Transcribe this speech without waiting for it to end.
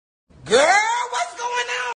Girl, what's going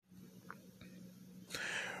on?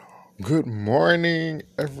 Good morning,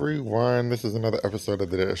 everyone. This is another episode of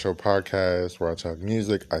the Tdshow podcast where I talk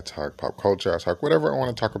music, I talk pop culture, I talk whatever I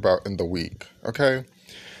want to talk about in the week. Okay?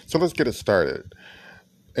 So let's get it started.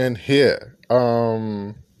 And here,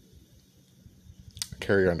 Carrie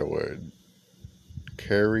Underwood.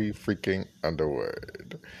 Carrie freaking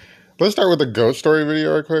Underwood. Let's start with the ghost story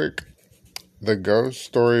video real quick. The ghost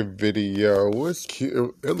story video was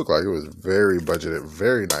cute. It looked like it was very budgeted,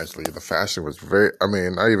 very nicely. The fashion was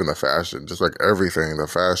not even the fashion, just like everything. The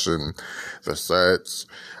fashion, the sets.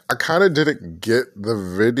 I kind of didn't get the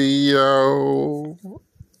video.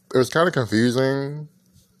 It was kind of confusing.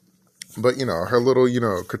 But, her little,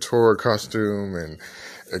 couture costume and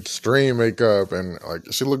extreme makeup and,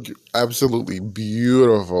 she looked absolutely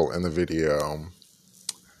beautiful in the video.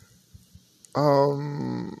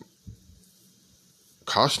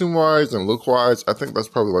 Costume-wise and look-wise, I think that's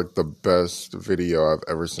probably, the best video I've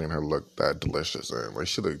ever seen her look that delicious in.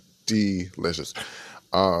 She looked delicious.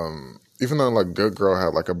 Even though, Good Girl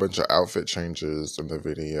had, a bunch of outfit changes in the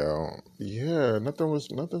video. Yeah,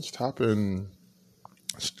 nothing's topping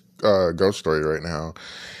Ghost Story right now.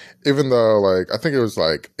 Even though, I think it was,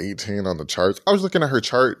 18 on the charts. I was looking at her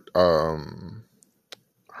chart.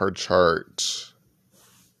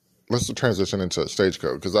 Let's transition into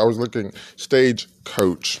Stagecoach, because I was looking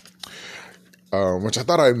Stagecoach, which I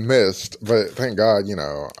thought I missed, but thank God,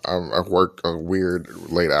 I work weird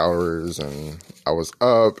late hours, and I was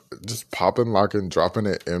up, just popping, locking, dropping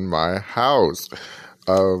it in my house,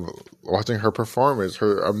 watching her performance,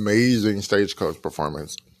 her amazing Stagecoach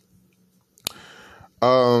performance.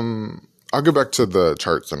 I'll get back to the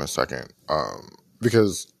charts in a second,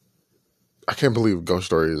 because I can't believe Ghost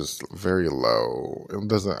Story is very low.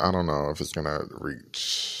 I don't know if it's going to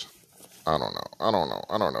reach, I don't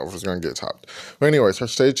know if it's going to get topped. But anyways, her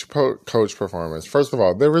Stagecoach performance, first of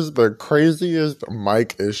all, there was the craziest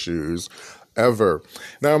mic issues ever.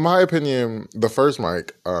 Now, in my opinion, the first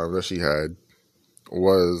mic that she had it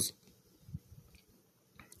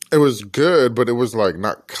was good, but it was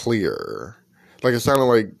not clear. It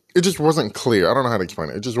sounded it just wasn't clear. I don't know how to explain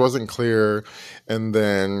it. It just wasn't clear. And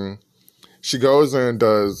then she goes and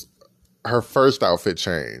does her first outfit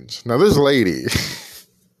change. Now, this lady,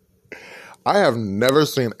 I have never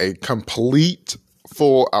seen a complete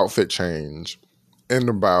full outfit change in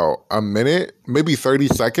about a minute, maybe 30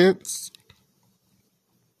 seconds.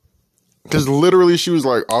 Because literally she was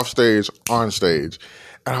off stage, on stage.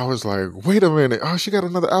 And I was like, wait a minute. Oh, she got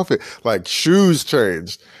another outfit. Shoes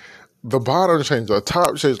changed. The bottom changed. The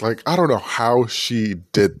top changed. I don't know how she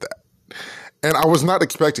did that. And I was not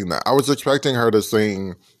expecting that. I was expecting her to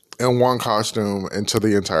sing in one costume until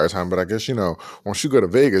the entire time. But I guess, once you go to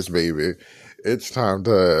Vegas, baby, it's time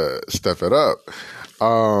to step it up.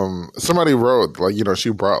 Somebody wrote,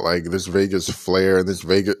 she brought, this Vegas flair and this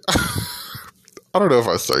Vegas... I don't know if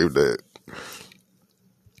I saved it.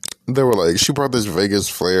 They were she brought this Vegas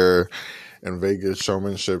flair and Vegas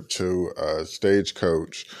showmanship to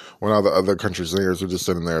Stagecoach when all the other country singers were just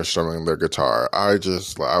sitting there strumming their guitar. I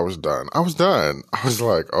was done. I was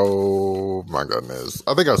like, oh my goodness.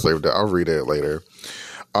 I think I saved it. I'll read it later.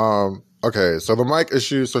 Okay, so the mic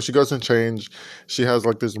issue. So she goes and change. She has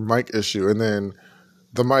this mic issue, and then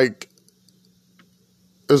the mic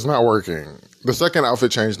is not working. The second outfit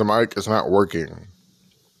change, the mic is not working.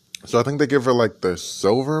 So I think they give her the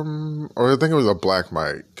silver, or I think it was a black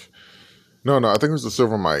mic. No, I think it was the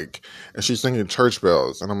silver mic. And she's singing Church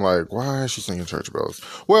Bells. And I'm like, why is she singing Church Bells?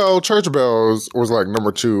 Well, Church Bells was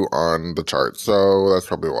number 2 on the chart. So that's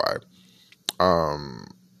probably why.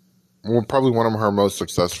 Probably one of her most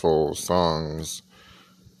successful songs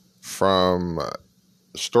from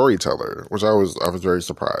Storyteller, which I was very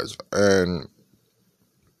surprised. And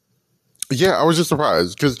yeah, I was just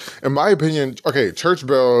surprised because, in my opinion, okay, Church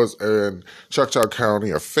Bells and Choctaw County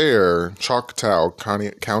Affair,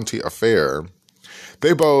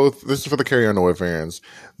 they both, this is for the Carrie Underwood fans,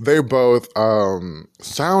 they both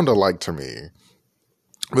sound alike to me.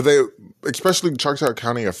 But especially Choctaw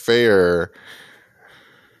County Affair,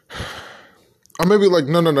 or maybe no,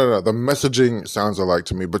 the messaging sounds alike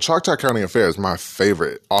to me, but Choctaw County Affair is my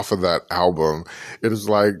favorite off of that album. It is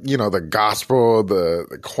the gospel,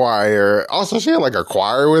 the choir. Also, she had a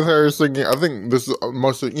choir with her singing. I think this is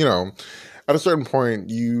mostly, at a certain point,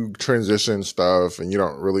 you transition stuff and you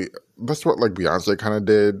don't really, that's what Beyonce kind of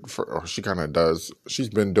did, or she kind of does. She's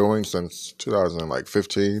been doing since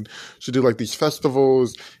 2015. She do these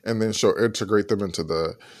festivals and then she'll integrate them into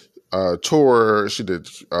the tour. She did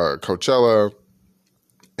Coachella.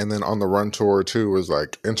 And then on the Run tour, too, was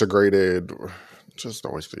integrated. Just a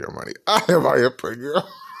waste of your money. I am my girl.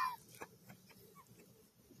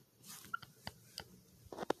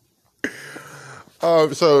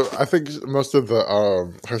 So I think most of the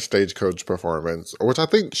her Stagecoach performance, which I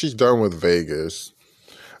think she's done with Vegas.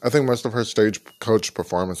 I think most of her Stagecoach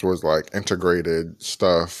performance was like integrated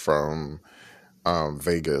stuff from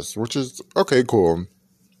Vegas, which is okay, cool.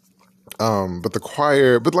 But the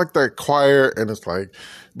choir, but like that choir, and it's like,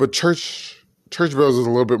 but church bells is a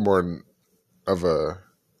little bit more of a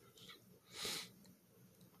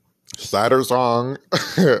sadder song.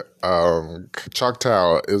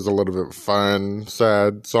 Choctaw is a little bit fun,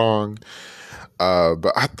 sad song.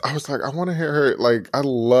 But I was like, I want to hear her. Like, I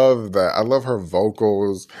love that. I love her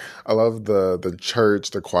vocals. I love the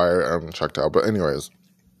church, the choir, Choctaw. But anyways,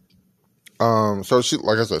 so she,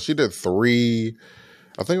 like I said, she did three.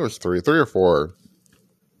 I think it was three or four.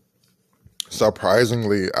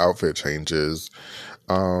 Surprisingly, outfit changes.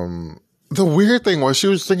 The weird thing was she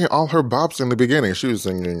was singing all her bops in the beginning. She was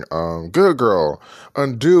singing Good Girl,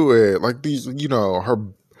 Undo It, like these, you know, her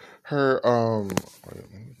wait,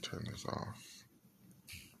 let me turn this off.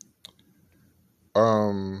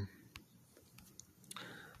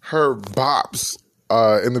 Her bops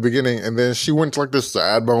in the beginning, and then she went to like this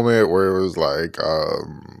sad moment where it was like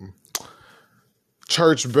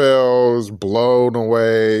church bells blown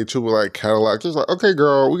away to like Cadillac. Just like, okay,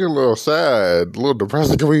 girl, we get a little sad, a little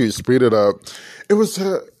depressing. Can we speed it up? It was,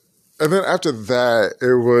 and then after that,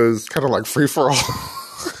 it was kind of like free for all.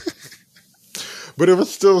 But it was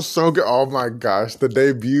still so good. Oh my gosh, the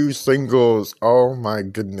debut singles. Oh my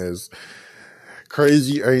goodness,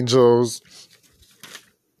 Crazy Angels.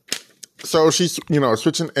 So she's, you know,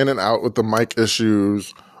 switching in and out with the mic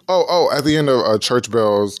issues. At the end of Church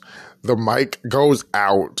Bells, the mic goes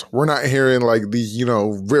out. We're not hearing like these, you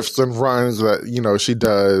know, riffs and runs that, you know, she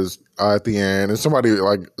does at the end. And somebody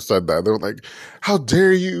like said that. They were like, how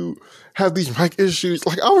dare you have these mic issues?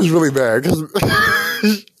 Like, I was really mad because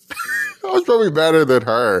I was probably madder than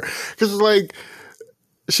her. Because like,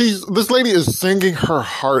 this lady is singing her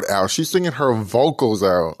heart out. She's singing her vocals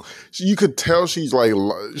out. You could tell she's like,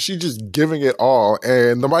 she's just giving it all,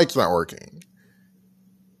 and the mic's not working.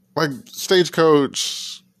 Like,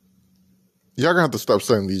 Stagecoach, y'all gonna have to stop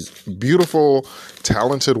setting these beautiful,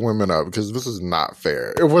 talented women up, because this is not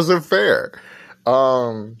fair. It wasn't fair.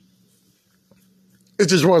 It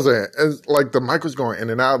just wasn't. It's like, the mic was going in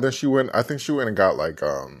and out. Then I think she went and got like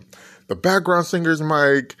the background singer's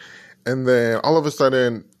mic. And then all of a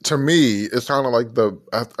sudden, to me, it sounded like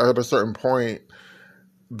at a certain point,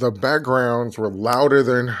 the backgrounds were louder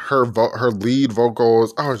than her lead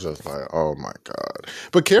vocals. I was just like, oh my God.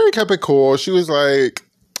 But Carrie kept it cool. She was like,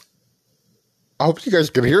 I hope you guys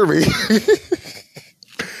can hear me.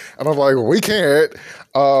 And I'm like, we can't.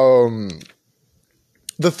 One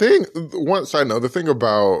side note, the thing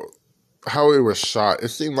about how it was shot, it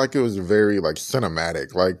seemed like it was very like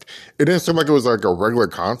cinematic. Like, it didn't seem like it was like a regular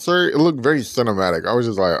concert. It looked very cinematic. I was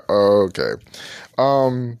just like, oh, okay.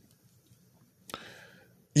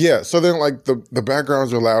 Yeah, so then like the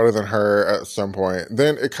backgrounds were louder than her at some point.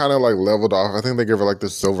 Then it kind of like leveled off. I think they gave her like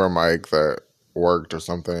this silver mic that worked or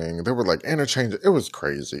something. They were like interchangeable. It was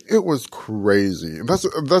crazy. It was crazy. That's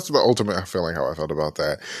the ultimate feeling how I felt about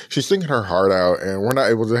that. She's singing her heart out, and we're not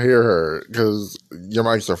able to hear her because your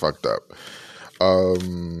mics are fucked up.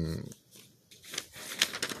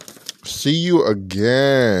 See You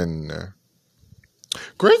Again.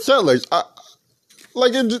 Great set list.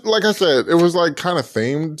 Like I said, it was like kind of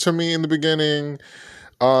themed to me in the beginning,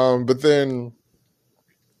 but then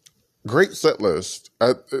great set list.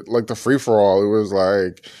 Like the free for all, it was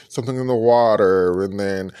like Something in the Water, and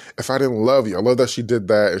then If I Didn't Love You. I love that she did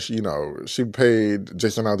that. She paid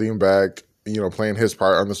Jason Aldean back, playing his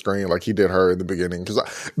part on the screen like he did her in the beginning.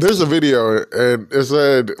 Because there's a video and it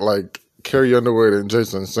said like Carrie Underwood and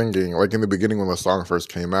Jason singing like in the beginning when the song first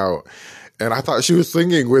came out. And I thought she was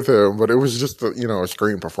singing with him, but it was just a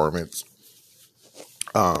screen performance.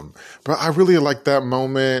 But I really liked that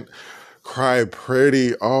moment. Cry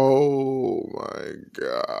Pretty. Oh my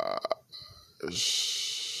gosh.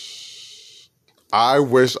 I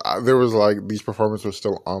wish there was like these performances were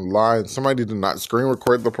still online. Somebody did not screen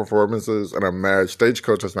record the performances, and I'm mad.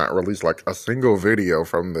 Stagecoach has not released like a single video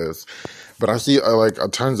from this. But I see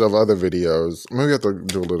tons of other videos. Maybe I have to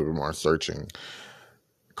do a little bit more searching.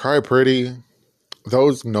 Cry Pretty,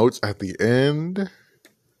 those notes at the end,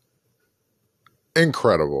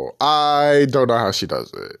 incredible. I don't know how she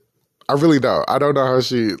does it. I really don't. I don't know how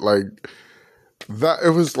she, that. It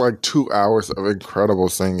was like 2 hours of incredible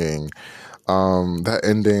singing. That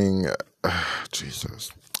ending, Jesus.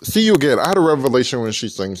 See You Again. I had a revelation when she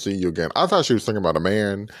sang See You Again. I thought she was singing about a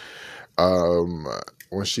man.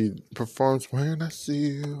 When she performs When I See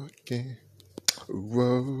You Again.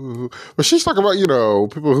 Whoa. But she's talking about,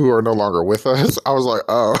 people who are no longer with us. I was like,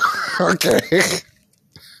 oh, okay.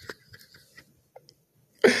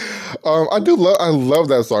 I love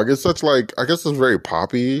that song. It's such I guess it's very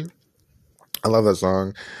poppy. I love that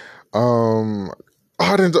song.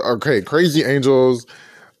 Okay, Crazy Angels.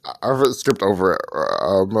 I skipped over it.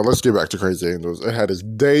 Let's get back to Crazy Angels. It had its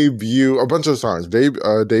debut, a bunch of songs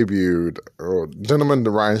debuted. Denim and the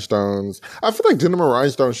Rhinestones. I feel like Denim and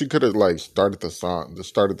Rhinestones, she could have started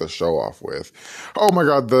the show off with. Oh my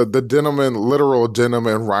God, the literal denim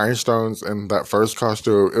and rhinestones in that first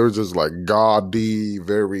costume. It was just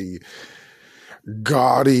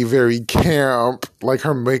very camp. Like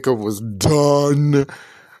her makeup was done.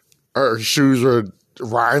 Her shoes were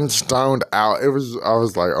rhinestoned out. I was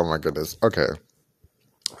like, oh my goodness. Okay.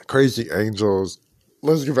 Crazy Angels.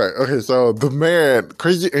 Let's get back. Okay, so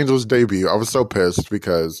Crazy Angels debut, I was so pissed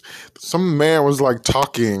because some man was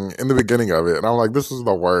talking in the beginning of it. And I'm like, this is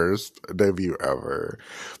the worst debut ever.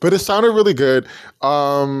 But it sounded really good.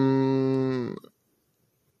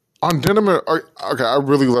 On Denim, okay, I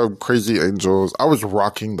really love Crazy Angels. I was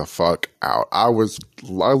rocking the fuck out. I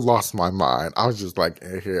lost my mind. I was just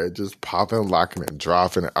in here, just popping, locking and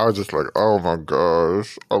dropping it. I was just like, oh my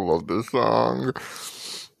gosh, I love this song.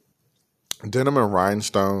 Denim and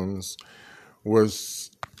Rhinestones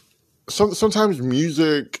was sometimes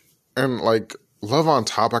music and Love on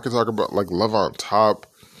Top. I could talk about Love on Top.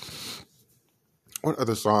 What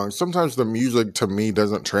other songs? Sometimes the music to me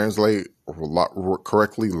doesn't translate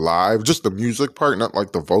correctly live. Just the music part, not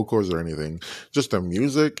the vocals or anything. Just the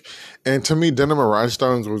music. And to me, Denim and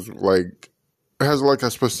Rhinestones was it has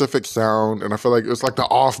a specific sound, and I feel like it's the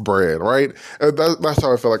off-brand, right? That's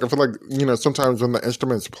how I feel like. I feel like, sometimes when the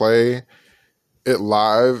instruments play it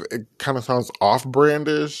live, it kind of sounds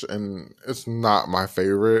off-brandish, and it's not my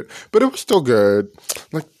favorite, but it was still good.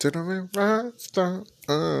 Denim and Rhinestones.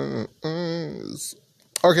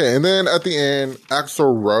 Okay, and then at the end,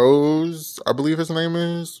 Axl Rose, I believe his name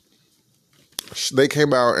is, they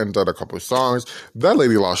came out and did a couple of songs. That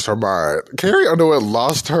lady lost her mind. Carrie Underwood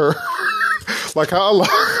lost her. How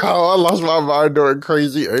I lost my mind during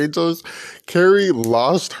Crazy Angels. Carrie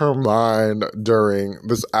lost her mind during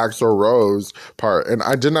this Axl Rose part. And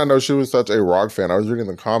I did not know she was such a rock fan. I was reading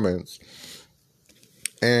the comments,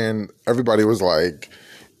 and everybody was like,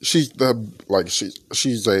 she's a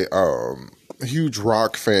huge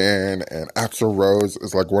rock fan, and Axl Rose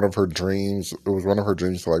is one of her dreams. It was one of her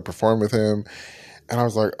dreams to perform with him. And I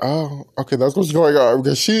was like, oh, okay, that's what's going on,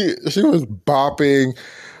 because she was bopping,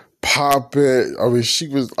 popping. I mean,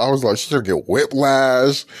 I was like, she's gonna get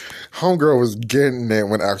whiplash. Homegirl was getting it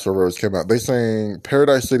when Axl Rose came out. They sang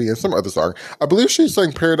Paradise City and some other song. I believe she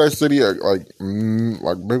sang Paradise City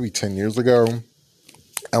maybe 10 years ago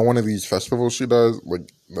at one of these festivals she does,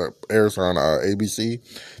 that airs on ABC,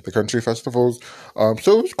 the country festivals.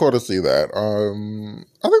 So it was cool to see that.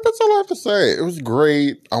 I think that's all I have to say. It was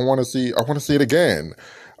great. I want to see it again.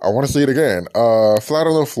 Flat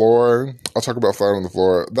on the Floor. I'll talk about Flat on the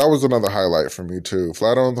Floor. That was another highlight for me too.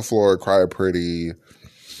 Flat on the Floor, Cry Pretty,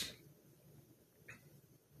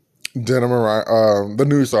 Denim and the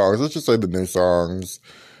new songs. Let's just say the new songs.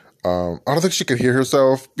 I don't think she could hear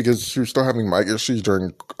herself because she was still having mic issues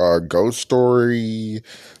during Ghost Story.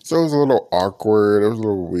 So it was a little awkward. It was a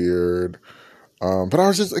little weird. But I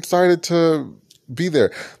was just excited to be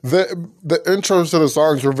there. The intros to the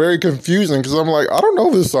songs were very confusing because I'm like, I don't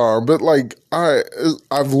know this song, but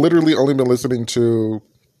I've literally only been listening to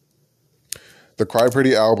the Cry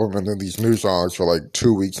Pretty album and then these new songs for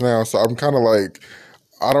 2 weeks now. So I'm kind of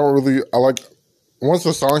once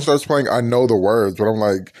the song starts playing, I know the words, but I'm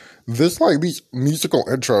like, these musical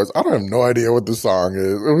intros, I don't have no idea what the song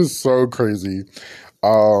is. It was so crazy.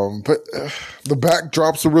 But the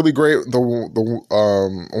backdrops are really great. The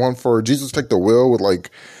one for Jesus Take the Wheel with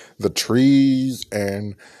the trees,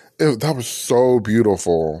 and that was so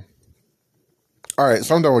beautiful. All right,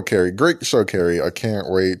 so I'm done with Carrie. Great show, Carrie. I can't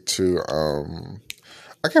wait to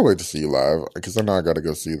see you live, because I know I got to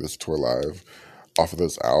go see this tour live off of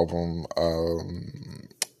this album.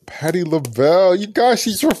 Patti LaBelle, you guys,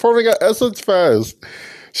 she's performing at Essence Fest.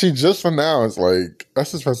 She just announced,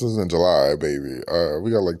 Essence Fest is in July, baby.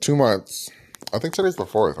 We got 2 months. I think today's the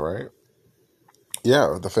 4th, right?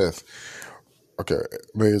 Yeah, the 5th. Okay,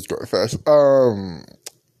 maybe it's going fast.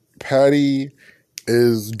 Patti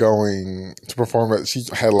is going to perform she's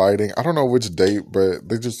headlining. I don't know which date, but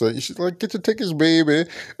they just said, she's like, get your tickets, baby. And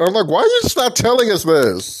I'm like, why are you just not telling us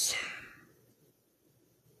this?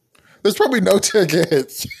 There's probably no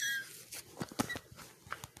tickets.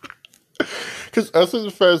 Because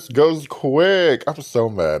Essence Fest goes quick. I'm so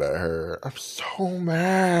mad at her. I'm so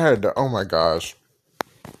mad. Oh my gosh.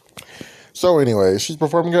 So anyway, she's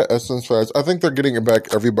performing at Essence Fest. I think they're getting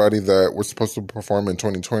back everybody that was supposed to perform in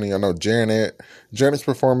 2020. I know Janet's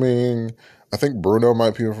performing. I think Bruno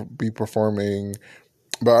might be performing.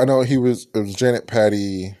 But I know it was Janet,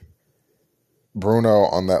 Patti, Bruno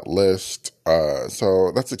on that list.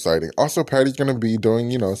 So that's exciting. Also, Patty's going to be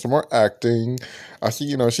doing, some more acting. I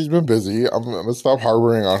see, she's been busy. I'm going to stop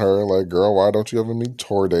harboring on her. Like, girl, why don't you have any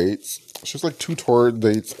tour dates? She's like 2 tour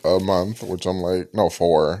dates a month, which I'm like, no,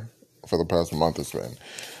 4 for the past month it's been.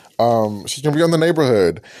 She's going to be on The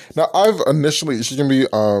Neighborhood. Now, she's going to be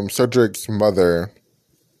Cedric's mother.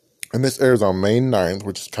 And this airs on May 9th,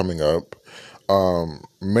 which is coming up.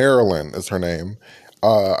 Marilyn is her name.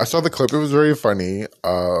 I saw the clip. It was very funny.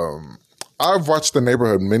 I've watched The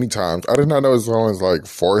Neighborhood many times. I did not know it was only like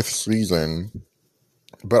 4th season.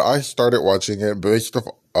 But I started watching it based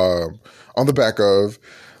on the back of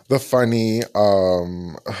the funny,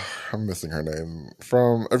 I'm missing her name,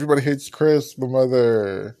 from Everybody Hates Chris, the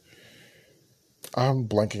mother. I'm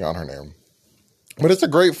blanking on her name. But it's a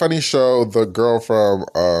great, funny show. The girl from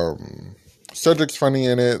Cedric's funny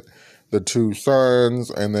in it. The 2 sons,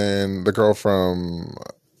 and then the girl from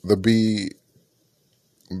the B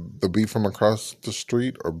from across the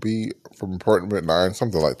street, or B from Apartment 9,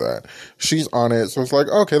 something like that. She's on it, so it's like,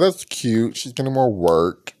 okay, that's cute. She's getting more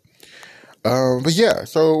work. But yeah,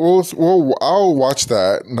 so I'll watch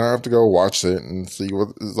that, and I have to go watch it and see what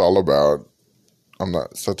it's all about. I'm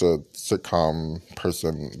not such a sitcom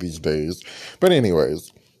person these days. But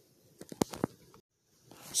anyways.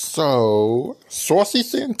 So, Saucy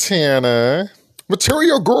Santana,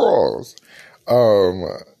 Material Girls,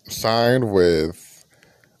 signed with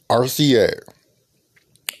RCA.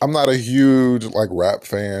 I'm not a huge, rap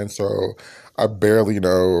fan, so I barely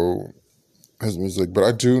know his music, but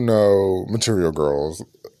I do know Material Girls.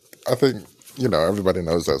 I think, everybody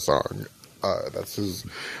knows that song. That's his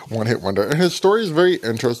one-hit wonder. And his story is very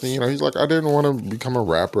interesting. He's like, I didn't want to become a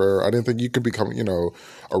rapper. I didn't think you could become,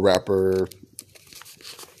 a rapper.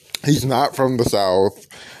 He's not from the South.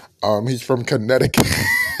 He's from Connecticut.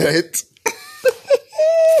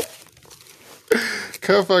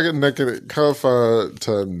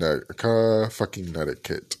 fucking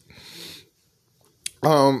Connecticut.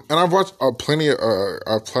 And I've watched a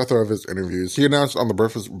plethora of his interviews. He announced on the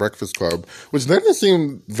Breakfast Club, which they didn't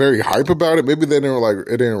seem very hype about it. Maybe it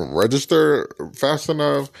didn't register fast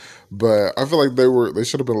enough. But I feel like they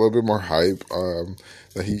should have been a little bit more hype.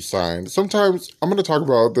 That he signed. Sometimes, I'm going to talk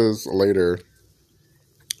about this later,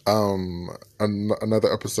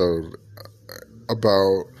 another episode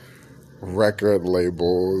about record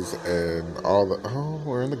labels and all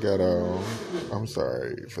we're in the ghetto. I'm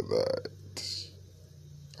sorry for that.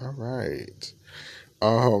 All right.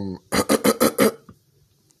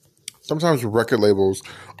 Sometimes record labels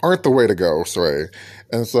aren't the way to go, Sway.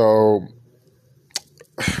 And so,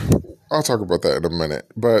 I'll talk about that in a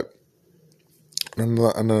minute. But, in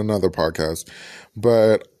another podcast,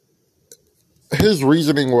 but his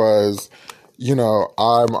reasoning was,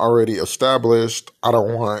 I'm already established. I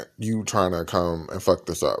don't want you trying to come and fuck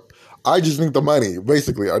this up. I just need the money.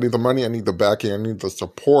 Basically, I need the money. I need the backing. I need the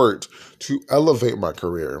support to elevate my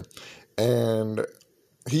career. And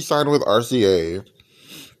he signed with RCA.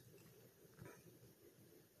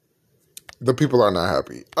 The people are not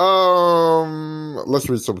happy. Let's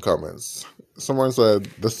read some comments. Someone said,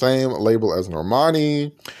 the same label as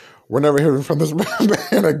Normani. We're never hearing from this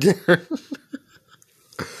man again.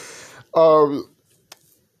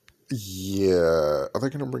 Yeah. Are they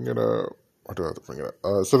going to bring it up? Or do I have to bring it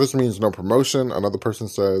up? So this means no promotion. Another person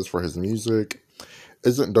says, for his music.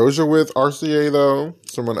 Isn't Doja with RCA, though?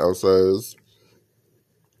 Someone else says.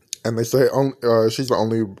 And they say she's the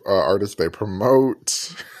only artist they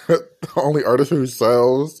promote. The only artist who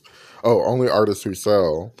sells. Oh, only artists who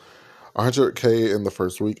sell. 100K in the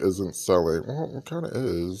first week isn't selling. Well, it kind of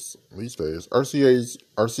is these days.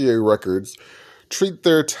 RCA Records treat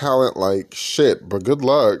their talent like shit, but good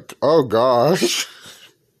luck. Oh, gosh.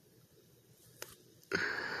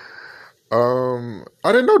 I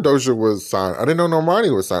didn't know Doja was signed. I didn't know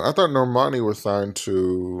Normani was signed. I thought Normani was signed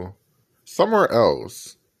to somewhere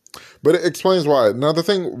else. But it explains why. Now, the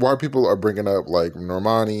thing why people are bringing up,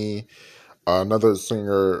 Normani, another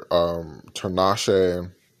singer,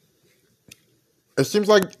 Tinashe, it seems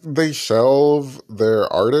like they shelve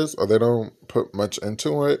their artists, or they don't put much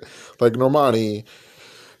into it. Normani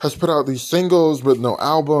has put out these singles with no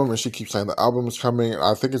album, and she keeps saying the album is coming.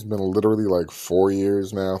 I think it's been literally 4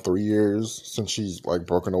 years now, 3 years since she's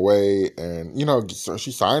broken away, and so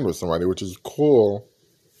she signed with somebody, which is cool.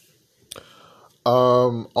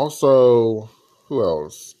 Also, who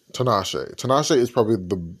else? Tinashe. Tinashe is probably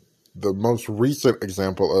the most recent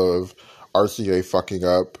example of RCA fucking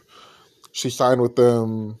up. She signed with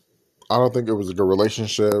them. I don't think it was a good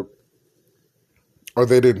relationship, or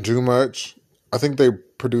they didn't do much. I think they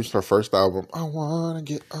produced her first album. I wanna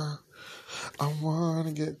get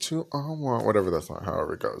to whatever that song,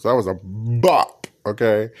 however it goes. That was a bop.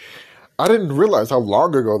 Okay, I didn't realize how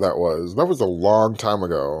long ago that was. That was a long time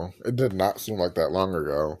ago. It did not seem like that long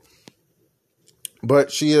ago.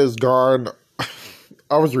 But she is gone.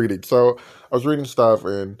 I was reading stuff,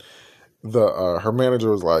 and the her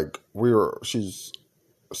manager was like, she's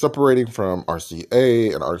separating from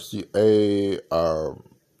RCA, and RCA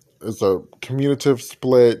is a commutative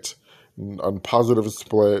split, a positive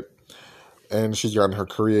split, and she's gotten her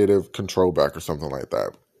creative control back or something like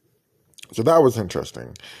that. So that was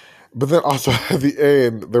interesting. But then also at the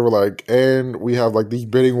end, they were like, and we have like these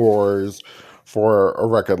bidding wars for a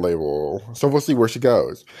record label. So we'll see where she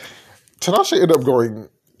goes. Tinashe ended up going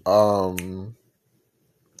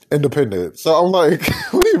independent. So I'm like,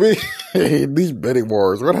 what do you mean? These bidding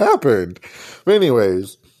wars? What happened? But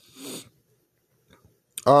anyways,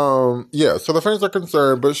 yeah, so the fans are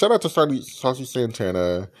concerned, but shout out to Saucy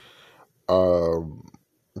Santana.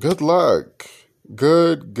 Good luck.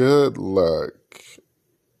 Good luck.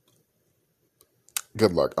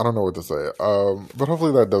 Good luck. I don't know what to say. But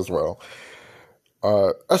hopefully that does well.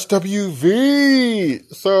 SWV.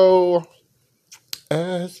 So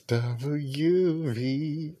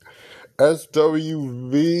SWV.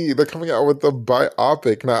 They're coming out with the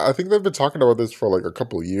biopic. Now, I think they've been talking about this for like a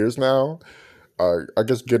couple of years now. I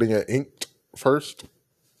guess getting it inked first.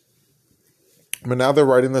 But now they're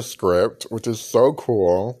writing the script, which is so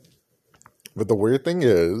cool. But the weird thing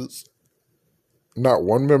is, not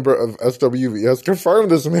one member of SWV has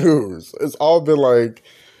confirmed this news. It's all been like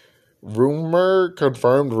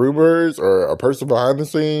confirmed rumors, or a person behind the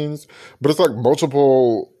scenes. But it's like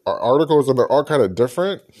multiple articles, and they're all kind of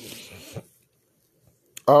different.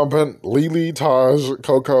 But Lily, Taj,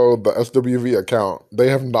 Coco, the SWV account, they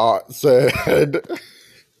have not said...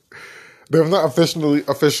 They have not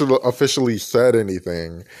officially said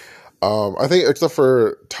anything. I think except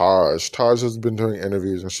for Taj. Taj has been doing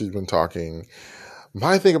interviews and she's been talking.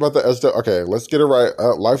 My thing about the SW... Okay, let's get it right.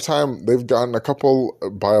 Lifetime, they've gotten a couple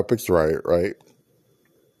biopics right?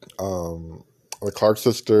 The Clark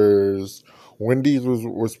sisters. Wendy's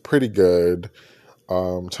was pretty good.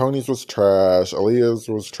 Tony's was trash. Aaliyah's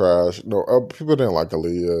was trash. No, people didn't like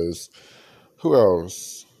Aaliyah's. Who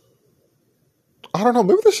else? I don't know.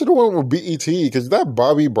 Maybe they should have went with BET, because that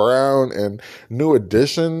Bobby Brown and New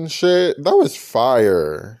Edition shit, that was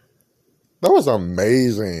fire. That was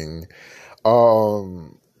amazing. The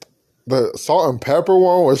Salt and Pepper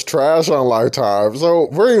one was trash on Lifetime. So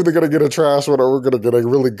we're either going to get a trash one, or we're going to get a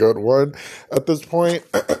really good one at this point.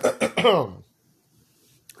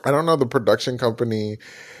 I don't know the production company.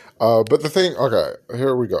 But the thing, okay,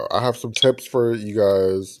 here we go. I have some tips for you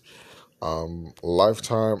guys.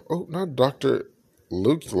 Lifetime. Oh, not Dr.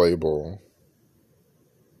 Luke's label.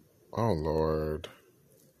 Oh, Lord.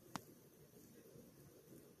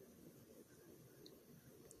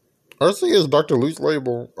 RC is Dr. Luke's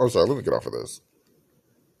label. Oh, sorry, let me get off of this.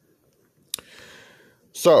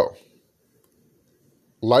 So,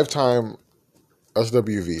 Lifetime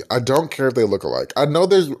SWV. I don't care if they look alike. I know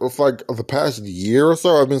there's, like, the past year or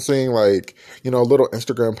so, I've been seeing, like, little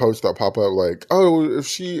Instagram posts that pop up, like, oh,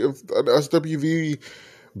 if an SWV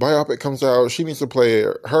biopic comes out, she needs to play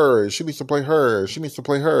her, she needs to play her, she needs to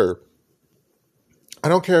play her. I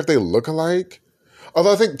don't care if they look alike.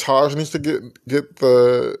 Although I think Taj needs to get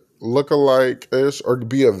the look-alike-ish, or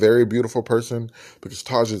be a very beautiful person, because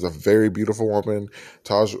Taj is a very beautiful woman.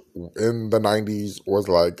 Taj in the 90s was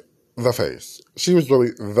like the face. She was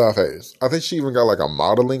really the face. I think she even got like a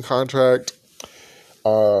modeling contract.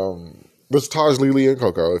 This Taj, Lily, and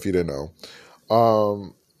Coco, if you didn't know.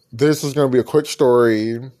 This is going to be a quick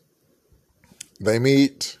story. They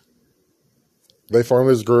meet. They form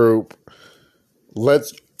this group.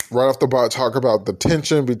 Let's, right off the bat, talk about the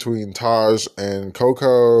tension between Taj and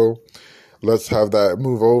Coco. Let's have that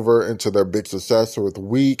move over into their big success with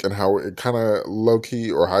Week, and how it kind of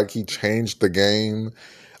low-key or high-key changed the game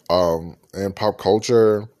in pop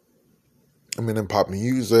culture. In pop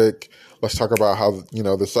music. Let's talk about how,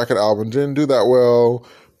 the second album didn't do that well,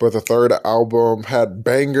 but the third album had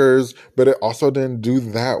bangers, but it also didn't do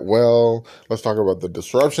that well. Let's talk about the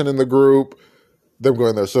disruption in the group, them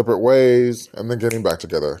going their separate ways, and then getting back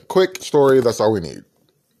together. Quick story, that's all we need.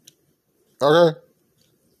 Okay?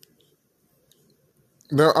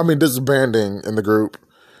 No, disbanding in the group.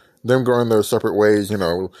 them going their separate ways. You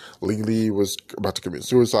know, Lily was about to commit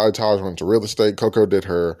suicide. Taj went to real estate. Coco did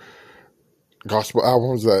her gospel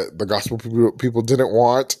albums that the gospel people didn't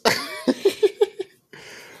want.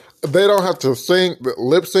 They don't have to sing.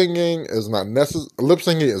 Lip singing is not necessary. Lip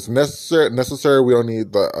singing is necessary. We don't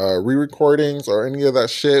need the re-recordings or any of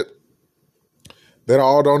that shit. They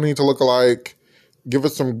all don't need to look alike. Give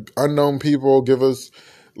us some unknown people.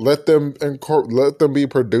 Let them be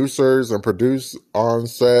producers and produce on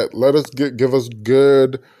set. Give us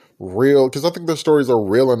good, real, because I think the stories are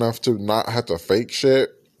real enough to not have to fake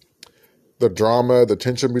shit. The drama, the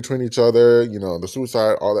tension between each other, you know, the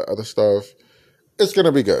suicide, all that other stuff. It's going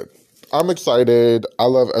to be good. I'm excited. I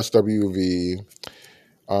love SWV.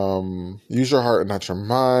 Use Your Heart and Not Your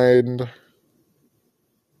Mind.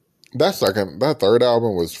 That third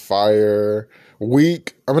album was fire.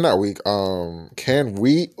 Not Weak. Can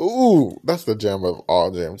We? Ooh, that's the jam of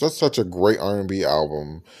all jams. That's such a great R&B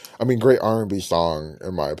album. Great R&B song,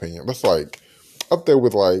 in my opinion. That's like up there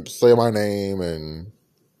with like Say My Name and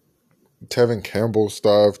Tevin Campbell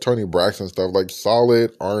stuff, Tony Braxton stuff, like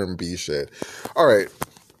solid R&B shit. All right,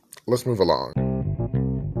 let's move along.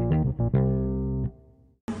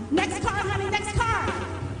 Next car, honey, next car.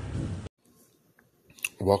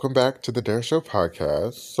 Welcome back to the Tdshow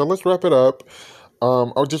podcast. So let's wrap it up.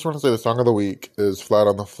 I just want to say the song of the week is Flat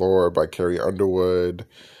on the Floor by Carrie Underwood.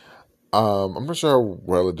 I'm not sure how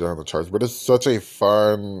well it did on the charts, but it's such a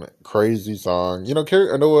fun, crazy song. You know,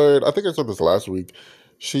 Carrie Underwood, I think I said this last week,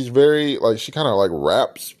 she's very, like, she kind of, like,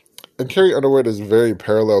 raps. And Carrie Underwood is very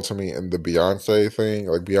parallel to me in the Beyonce thing.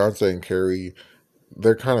 Like, Beyonce and Carrie,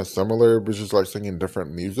 they're kind of similar, but just, like, singing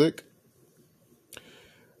different music.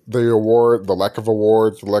 The lack of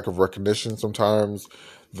awards, the lack of recognition sometimes,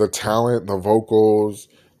 the talent, the vocals,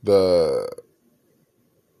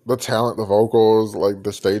 like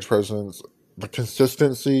the stage presence, the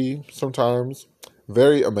consistency sometimes,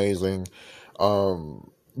 very amazing.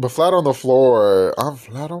 But Flat on the Floor, I'm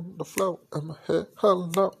flat on the floor, and my head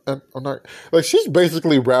hello, and I'm not, like, she's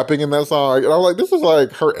basically rapping in that song, and I'm like, this is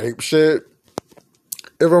like her ape shit.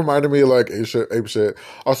 It reminded me of like ape shit.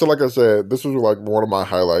 Also, like I said, this was like one of my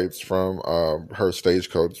highlights from her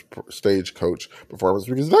Stagecoach performance,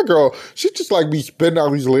 because that girl, she just like be spitting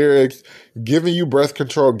out these lyrics, giving you breath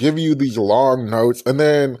control, giving you these long notes, and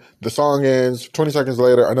then the song ends. 20 seconds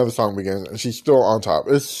later, another song begins, and she's still on top.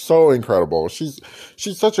 It's so incredible. She's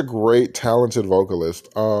such a great, talented vocalist.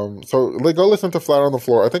 So like, go listen to Flat on the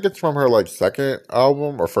Floor. I think it's from her like second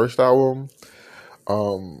album or first album.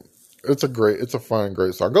 It's a fun,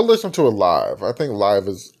 great song. Go listen to it live. I think live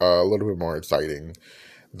is a little bit more exciting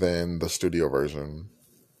than the studio version.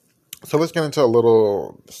 So let's get into a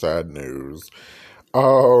little sad news.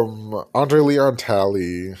 Andre Leon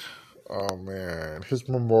Talley. Oh man, his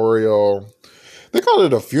memorial. They called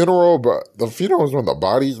it a funeral, but the funeral was when the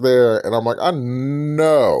body's there, and I'm like, I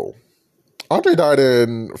know. Andre died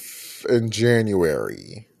in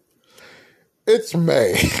January. It's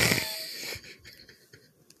May.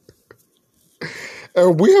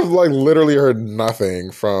 And we have like literally heard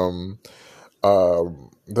nothing from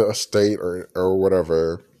the estate or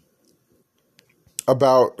whatever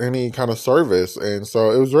about any kind of service. And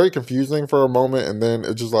so it was very confusing for a moment, and then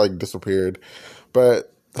it just like disappeared.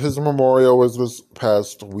 But his memorial was this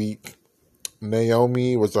past week.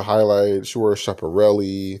 Naomi was the highlight. She wore a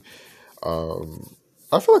Schiaparelli.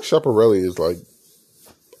 I feel like Schiaparelli is like,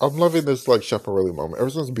 I'm loving this like Schiaparelli moment.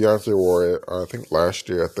 Ever since Beyonce wore it, I think last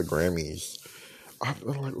year at the Grammys. I'm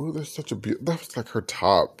like, ooh, that's such a beautiful, that was like her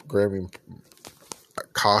top Grammy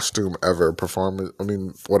costume ever, performance,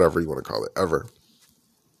 whatever you want to call it, ever.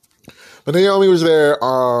 But Naomi was there,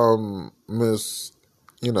 Miss,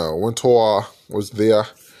 Wintour was there,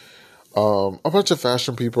 a bunch of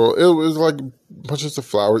fashion people. It was like bunches of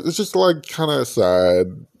flowers. It's just like kind of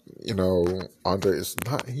sad, Andre is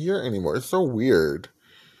not here anymore. It's so weird.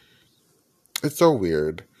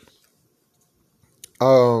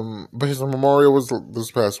 But his memorial was this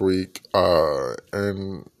past week,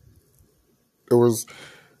 and it was,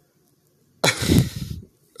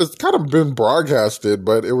 it's kind of been broadcasted,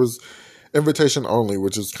 but it was invitation only,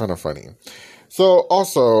 which is kind of funny. So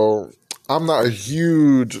also, I'm not a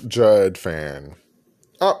huge Judd fan.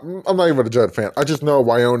 I'm not even a Judd fan. I just know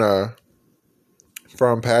Wynonna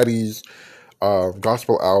from Patti's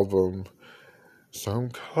gospel album, Some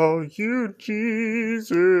Call You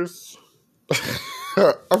Jesus.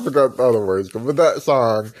 I forgot the other words, but that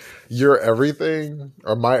song, You're Everything,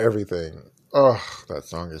 or My Everything. Oh, that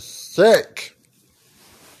song is sick.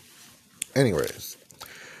 Anyways,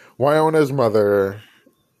 Wynonna's mother,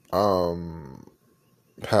 I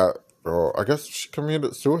guess she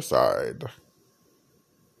committed suicide.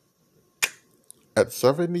 at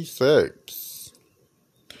 76.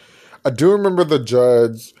 I do remember the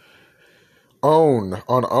Judds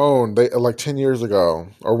OWN, they like 10 years ago,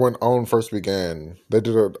 or when OWN first began, they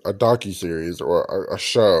did a docuseries or a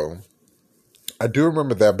show. I do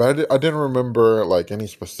remember that, but I didn't remember like any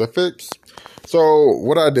specifics. So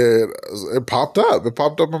what I did, it popped up. It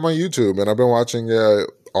popped up on my YouTube, and I've been watching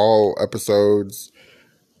all episodes.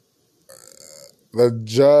 The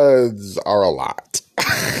Judds are a lot.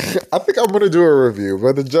 I think I'm going to do a review,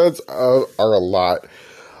 but the Judds are a lot.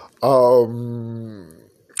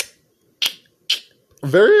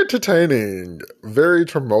 Very entertaining, very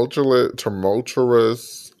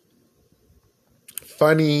tumultuous,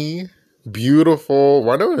 funny, beautiful.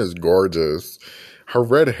 Winona is gorgeous. Her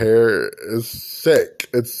red hair is sick.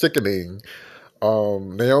 It's sickening.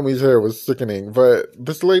 Naomi's hair was sickening, but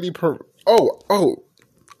this lady. I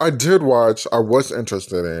was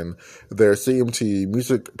interested in their CMT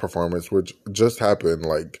music performance, which just happened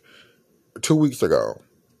like 2 weeks ago.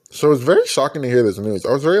 So it's very shocking to hear this news.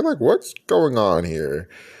 I was very like, what's going on here?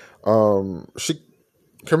 She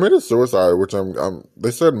committed suicide, which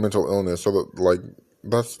they said mental illness. So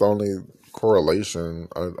that's the only correlation.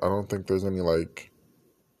 I don't think there's any like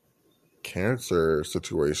cancer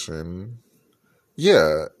situation.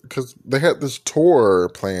 Yeah, because they had this tour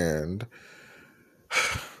planned.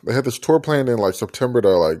 They had this tour planned in like September to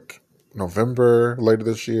like November later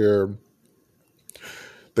this year.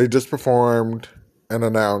 They just performed and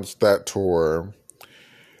announced that tour.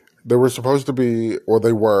 They were supposed to be, or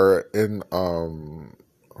they were in,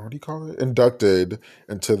 what do you call it? Inducted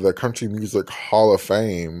into the Country Music Hall of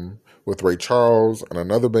Fame with Ray Charles and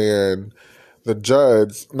another band, the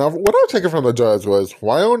Judds. Now, what I taken from the Judds was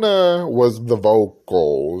Winona was the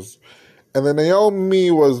vocals, and then Naomi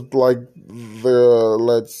was like the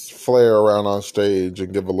let's flare around on stage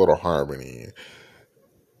and give a little harmony.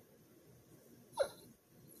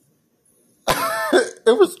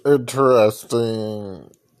 It was interesting.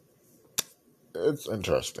 It's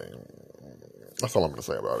interesting. That's all I'm going to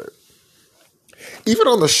say about it. Even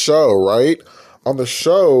on the show, right? On the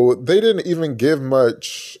show, they didn't even give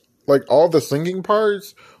much. Like, all the singing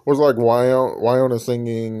parts was like Winona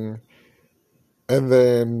singing and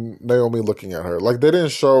then Naomi looking at her. Like, they didn't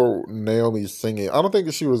show Naomi singing. I don't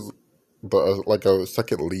think she was like a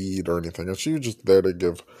second lead or anything. She was just there to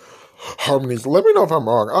give harmonies. Let me know if I'm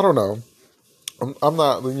wrong. I don't know. I'm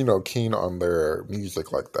not, keen on their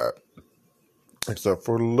music like that. Except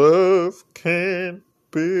for Love Can't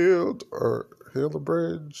Build or Heal the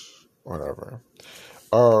Bridge. Whatever.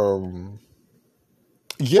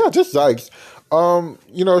 Yeah, just Zykes.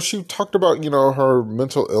 She talked about, her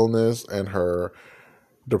mental illness and her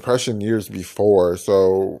depression years before.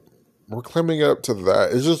 So we're climbing up to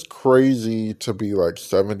that. It's just crazy to be like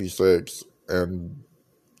 76 and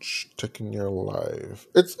taking your life.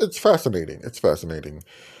 It's fascinating. It's fascinating.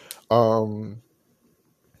 I'm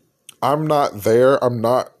not there. I'm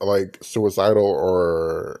not like suicidal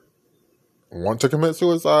or want to commit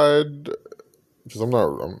suicide because I'm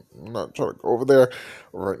not trying to go over there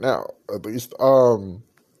right now, at least. But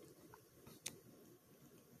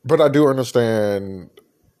I do understand.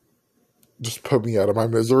 Just put me out of my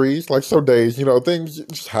miseries. Like some days, things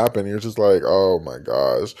just happen. You're just like, oh my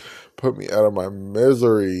gosh, put me out of my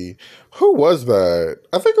misery. Who was that?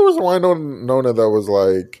 I think it was Winona that was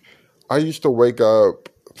like, I used to wake up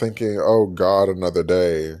thinking, oh God, another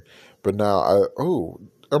day. But now am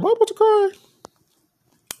I about to cry?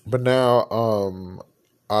 But now,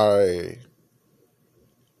 I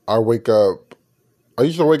wake up. I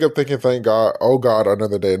used to wake up thinking, thank God, oh God,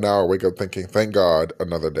 another day. Now I wake up thinking, thank God,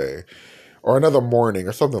 another day. Or another morning,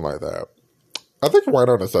 or something like that. I think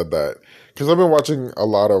Winona said that. Because I've been watching a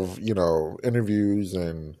lot of, interviews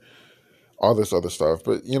and all this other stuff.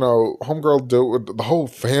 But, homegirl the whole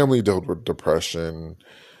family dealt with depression.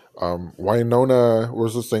 Winona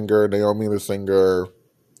was a singer, Naomi the singer.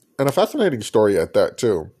 And a fascinating story at that,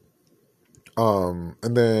 too. And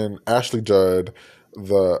then Ashley Judd,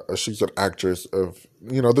 she's an actress of,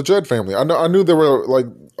 the Judd family. I knew they were, like,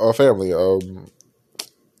 a family of,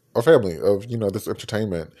 this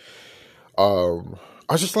entertainment. I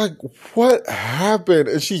was just like, what happened?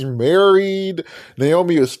 And she's married.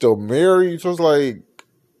 Naomi is still married. So I was like,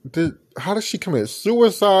 how did she commit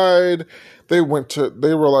suicide? They went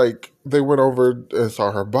over and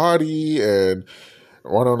saw her body, and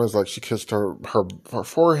Winona's like, she kissed her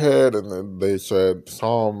forehead, and then they said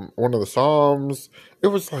one of the Psalms. It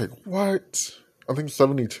was like, what? I think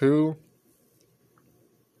 72.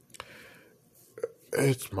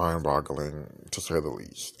 It's mind-boggling, to say the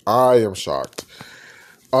least. I am shocked.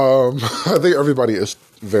 I think everybody is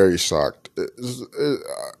very shocked.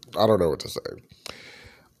 I don't know what to say.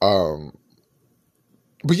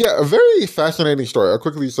 But yeah, a very fascinating story. I'll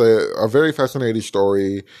quickly say it, a very fascinating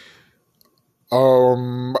story.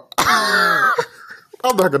 I'm not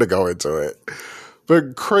going to go into it.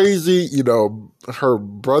 But crazy, her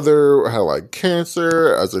brother had like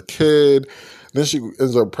cancer as a kid. Then she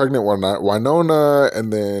ends up pregnant with Winona,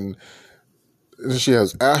 and then she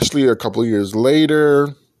has Ashley a couple of years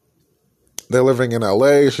later. They're living in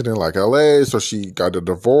LA. She didn't like LA, so she got a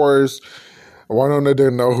divorce. Winona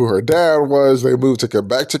didn't know who her dad was. They moved to get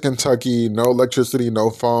back to Kentucky. No electricity, no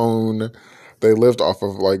phone. They lived off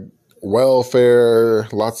of like welfare,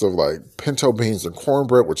 lots of like pinto beans and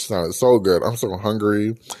cornbread, which sounded so good. I'm so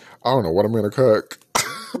hungry. I don't know what I'm gonna cook.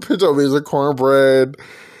 Pinto beans and cornbread.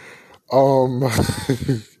 And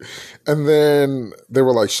then they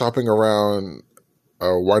were like shopping around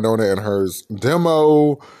Winona and her's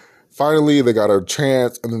demo. Finally, they got a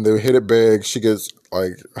chance, and then they hit it big. She gets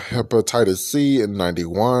like hepatitis C in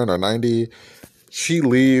 91 or 90. She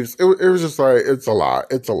leaves. It was just like, it's a lot.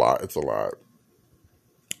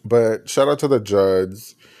 But shout out to the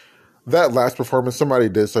Judds. That last performance, somebody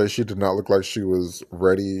did say she did not look like she was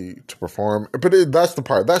ready to perform. But that's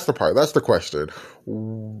the question.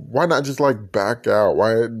 Why not just like back out?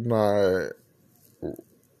 Why not?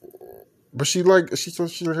 But she loved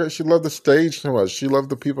the stage so much. She loved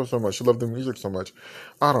the people so much. She loved the music so much.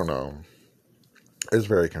 I don't know. It's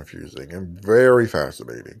very confusing and very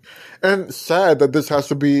fascinating. And sad that this has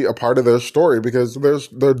to be a part of their story, because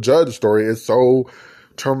their Judge story is so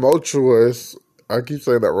tumultuous. I keep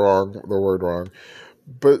saying the word wrong.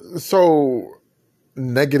 But so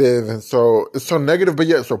negative, and it's so negative, but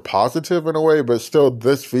yet so positive in a way. But still,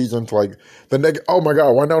 this feeds into like the negative. Oh my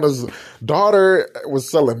God, Winona's daughter was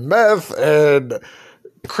selling meth and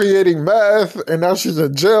creating meth, and now she's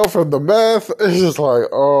in jail from the meth. It's just like,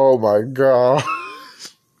 oh my God.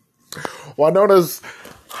 Winona's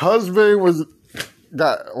husband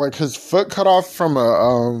got like his foot cut off from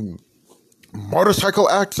a motorcycle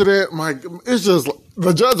accident. It's just,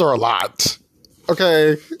 the Judds are a lot.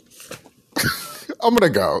 Okay. I'm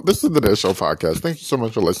gonna go. This is the Tdshow podcast. Thank you so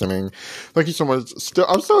much for listening. Thank you so much.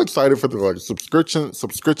 I'm so excited for the like subscription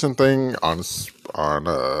thing on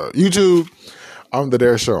YouTube. I'm the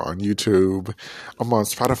Tdshow on YouTube. I'm on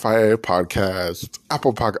Spotify podcast,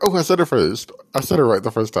 Apple Podcast. Oh, I said it first. I said it right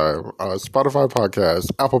the first time. Spotify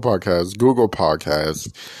podcast, Apple Podcast, Google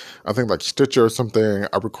Podcast. I think like Stitcher or something.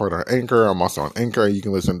 I record on Anchor. I'm also on Anchor. You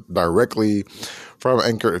can listen directly from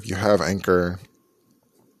Anchor if you have Anchor.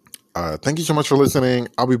 Thank you so much for listening.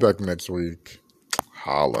 I'll be back next week.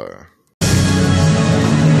 Holla.